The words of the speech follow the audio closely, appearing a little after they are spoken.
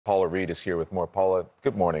Paula Reid is here with more. Paula,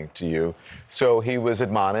 good morning to you. So he was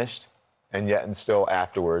admonished, and yet and still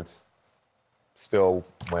afterwards, still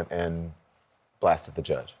went and blasted the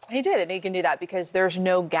judge. He did, and he can do that because there's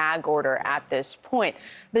no gag order at this point.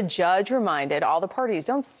 The judge reminded all the parties,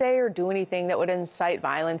 don't say or do anything that would incite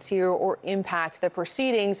violence here or impact the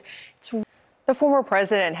proceedings. The former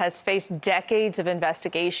president has faced decades of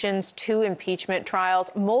investigations, 2 impeachment trials,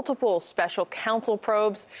 multiple special counsel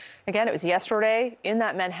probes. Again, it was yesterday in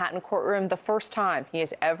that Manhattan courtroom, the first time he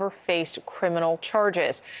has ever faced criminal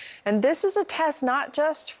charges. And this is a test not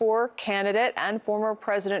just for candidate and former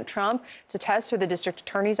President Trump. It's a test for the district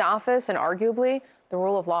attorney's office and arguably the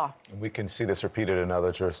rule of law. And we can see this repeated in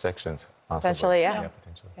other jurisdictions. Possibly. Potentially, yeah.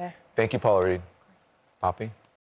 Potentially. Yeah. Thank you, Paula Reid. Poppy?